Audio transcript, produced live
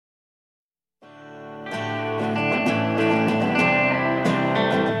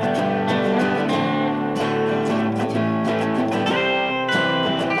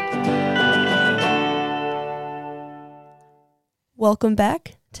Welcome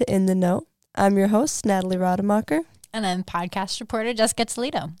back to In the Know. I'm your host, Natalie Rademacher. And I'm podcast reporter Jessica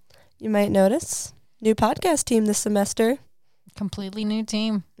Toledo. You might notice, new podcast team this semester. Completely new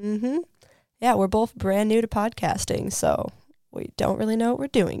team. Yeah, we're both brand new to podcasting, so we don't really know what we're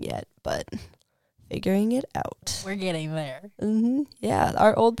doing yet, but figuring it out. We're getting there. Yeah,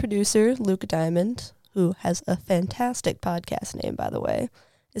 our old producer, Luke Diamond, who has a fantastic podcast name, by the way,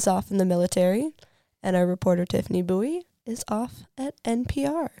 is off in the military, and our reporter, Tiffany Bowie, is off at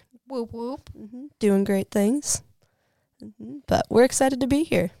NPR. Whoop, whoop. Doing great things. But we're excited to be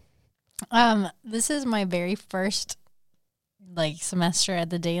here. This is my very first semester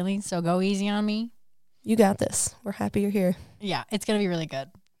at the Daily, so go easy on me. You got this. We're happy you're here. Yeah, it's going to be really good.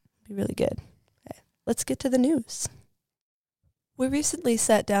 Be really good. Okay, let's get to the news. We recently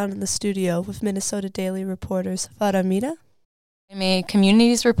sat down in the studio with Minnesota Daily reporters Farah Mira. I'm a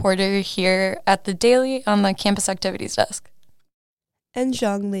communities reporter here at the Daily on the campus activities desk. And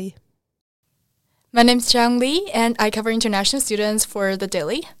Zhang Li. My name's Zhang Li, and I cover international students for the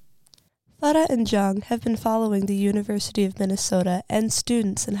Daily. Farah and Zhang have been following the University of Minnesota and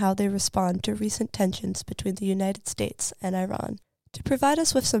students and how they respond to recent tensions between the United States and Iran. To provide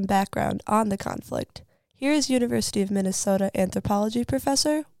us with some background on the conflict, here is University of Minnesota anthropology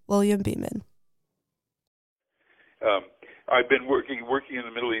professor William Beeman. I've been working in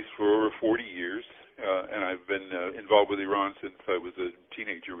the Middle East for over 40 years, and I've been involved with Iran since I was a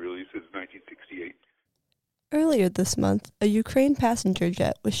teenager, really, since 1968. Earlier this month, a Ukraine passenger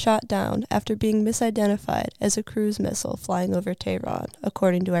jet was shot down after being misidentified as a cruise missile flying over Tehran,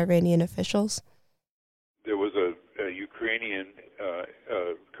 according to Iranian officials. There was a Ukrainian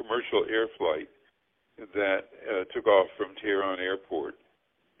commercial air flight that took off from Tehran airport,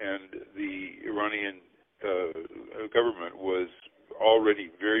 and the Iranian government was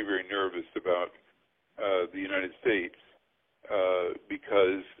already very, very nervous about the United States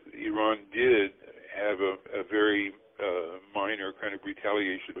because Iran did have a very minor kind of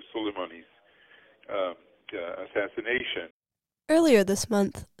retaliation of Soleimani's assassination. Earlier this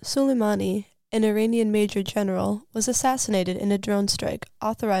month, Soleimani, an Iranian major general, was assassinated in a drone strike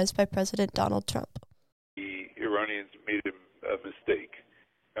authorized by President Donald Trump. The Iranians made a mistake.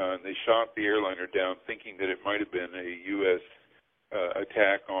 They shot the airliner down thinking that it might have been a U.S.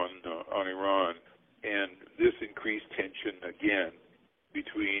 Attack on Iran, and this increased tension again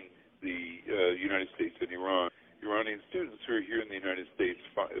between the United States and Iran. Iranian students who are here in the United States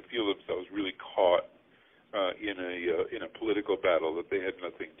feel themselves really caught in a political battle that they had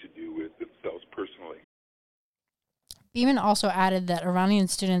nothing to do with themselves personally. Beeman also added that Iranian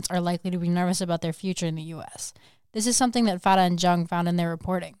students are likely to be nervous about their future in the U.S. This is something that Farah and Zhang found in their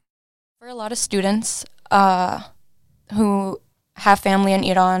reporting. For a lot of students who have family in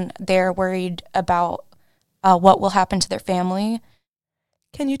Iran, they're worried about what will happen to their family.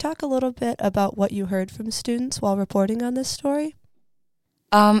 Can you talk a little bit about what you heard from students while reporting on this story?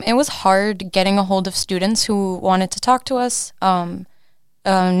 It was hard getting a hold of students who wanted to talk to us,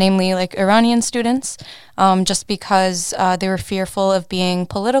 namely Iranian students, just because they were fearful of being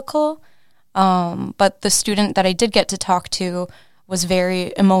political. But the student that I did get to talk to was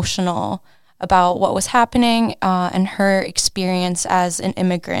very emotional about what was happening and her experience as an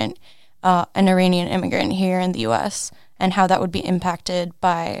immigrant, an Iranian immigrant here in the U.S., and how that would be impacted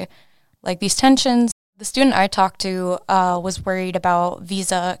by these tensions. The student I talked to was worried about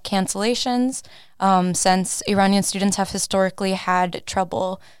visa cancellations since Iranian students have historically had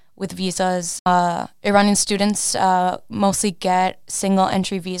trouble with visas. Iranian students mostly get single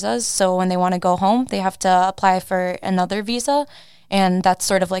entry visas, so when they want to go home, they have to apply for another visa, and that's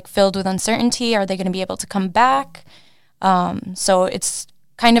sort of filled with uncertainty. Are they going to be able to come back? So it's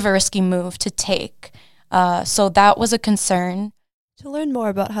kind of a risky move to take. So that was a concern. To learn more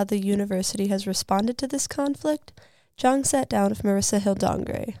about how the university has responded to this conflict, Zhang sat down with Marissa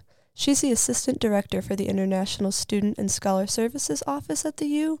Hildongre. She's the Assistant Director for the International Student and Scholar Services Office at the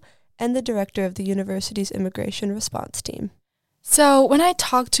U and the Director of the university's Immigration Response Team. So when I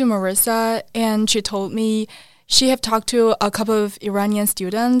talked to Marissa, and she told me she had talked to a couple of Iranian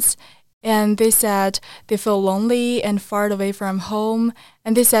students, and they said they feel lonely and far away from home,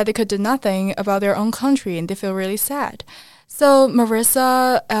 and they said they could do nothing about their own country, and they feel really sad. So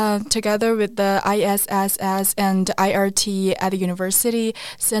Marissa, together with the ISSS and IRT at the university,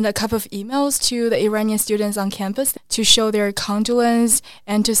 sent a couple of emails to the Iranian students on campus to show their condolence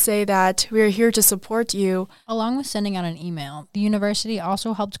and to say that we're here to support you. Along with sending out an email, the university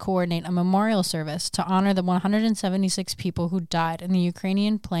also helped coordinate a memorial service to honor the 176 people who died in the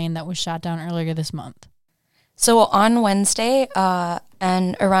Ukrainian plane that was shot down earlier this month. So on Wednesday,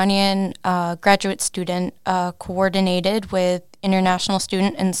 an Iranian graduate student coordinated with International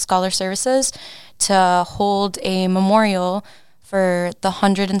Student and Scholar Services to hold a memorial for the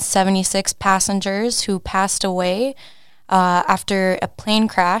 176 passengers who passed away after a plane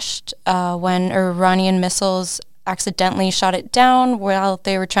crashed when Iranian missiles accidentally shot it down while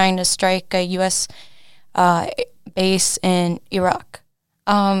they were trying to strike a U.S. Base in Iraq.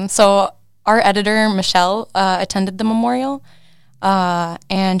 So our editor, Michelle, attended the memorial,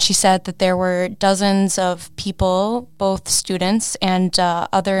 and she said that there were dozens of people, both students and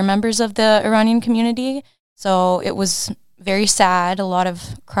other members of the Iranian community. So it was very sad, a lot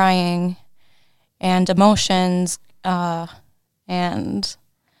of crying and emotions, and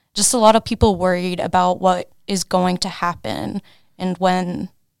just a lot of people worried about what is going to happen and when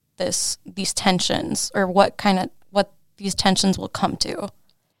these tensions, or what these tensions will come to.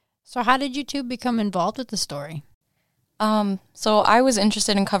 So how did you two become involved with the story? So I was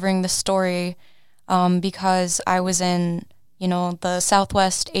interested in covering this story because I was in, the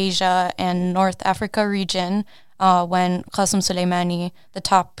Southwest Asia and North Africa region when Qasem Soleimani, the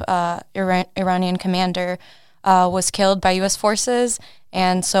top Iranian commander, was killed by U.S. forces.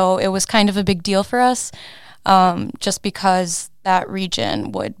 And so it was kind of a big deal for us, just because that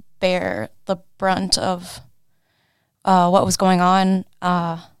region would bear the brunt of what was going on.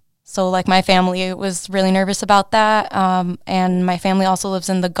 So, like, my family was really nervous about that, and my family also lives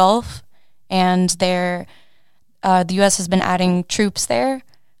in the Gulf, and the U.S. has been adding troops there.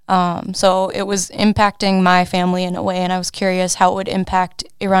 So it was impacting my family in a way, and I was curious how it would impact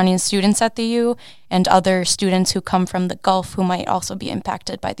Iranian students at the U and other students who come from the Gulf who might also be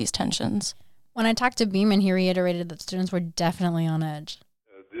impacted by these tensions. When I talked to Beeman, he reiterated that students were definitely on edge.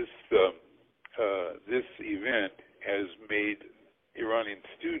 This event has made Iranian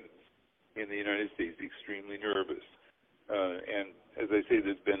students in the United States extremely nervous. And as I say,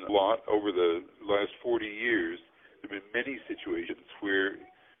 there's been a lot over the last 40 years. There have been many situations where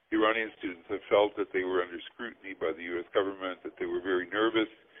Iranian students have felt that they were under scrutiny by the U.S. government, that they were very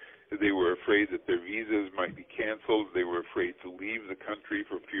nervous, that they were afraid that their visas might be canceled, they were afraid to leave the country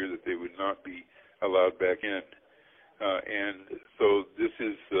for fear that they would not be allowed back in. And so this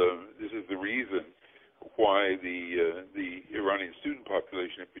is the reason why the Iranian student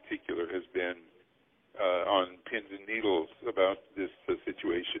population in particular has been on pins and needles about this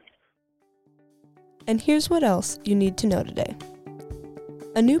situation. And here's what else you need to know today.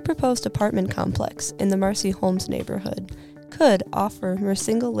 A new proposed apartment complex in the Marcy Holmes neighborhood could offer more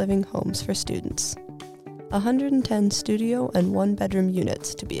single living homes for students. 110 studio and one-bedroom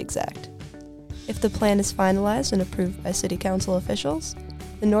units, to be exact. If the plan is finalized and approved by City Council officials,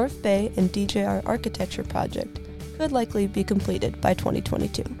 the North Bay and DJR architecture project could likely be completed by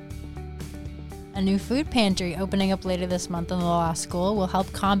 2022. A new food pantry opening up later this month in the law school will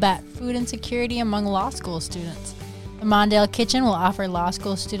help combat food insecurity among law school students. The Mondale Kitchen will offer law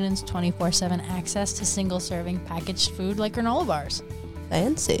school students 24/7 access to single-serving packaged food like granola bars.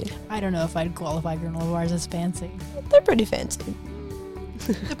 Fancy. I don't know if I'd qualify granola bars as fancy. They're pretty fancy.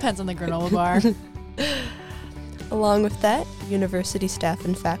 Depends on the granola bar. Along with that, university staff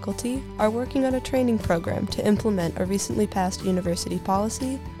and faculty are working on a training program to implement a recently passed university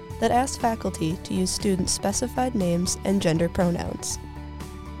policy that asks faculty to use students' specified names and gender pronouns.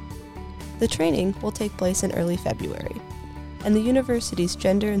 The training will take place in early February, and the university's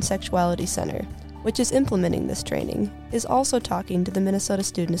Gender and Sexuality Center, which is implementing this training, is also talking to the Minnesota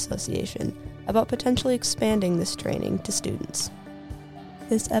Student Association about potentially expanding this training to students.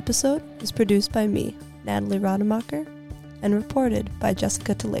 This episode is produced by me, Natalie Rademacher, and reported by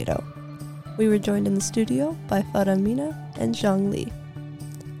Jessica Toledo. We were joined in the studio by Farah Mina and Zhang Li.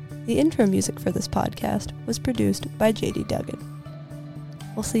 The intro music for this podcast was produced by JD Duggan.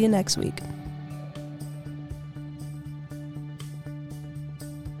 We'll see you next week.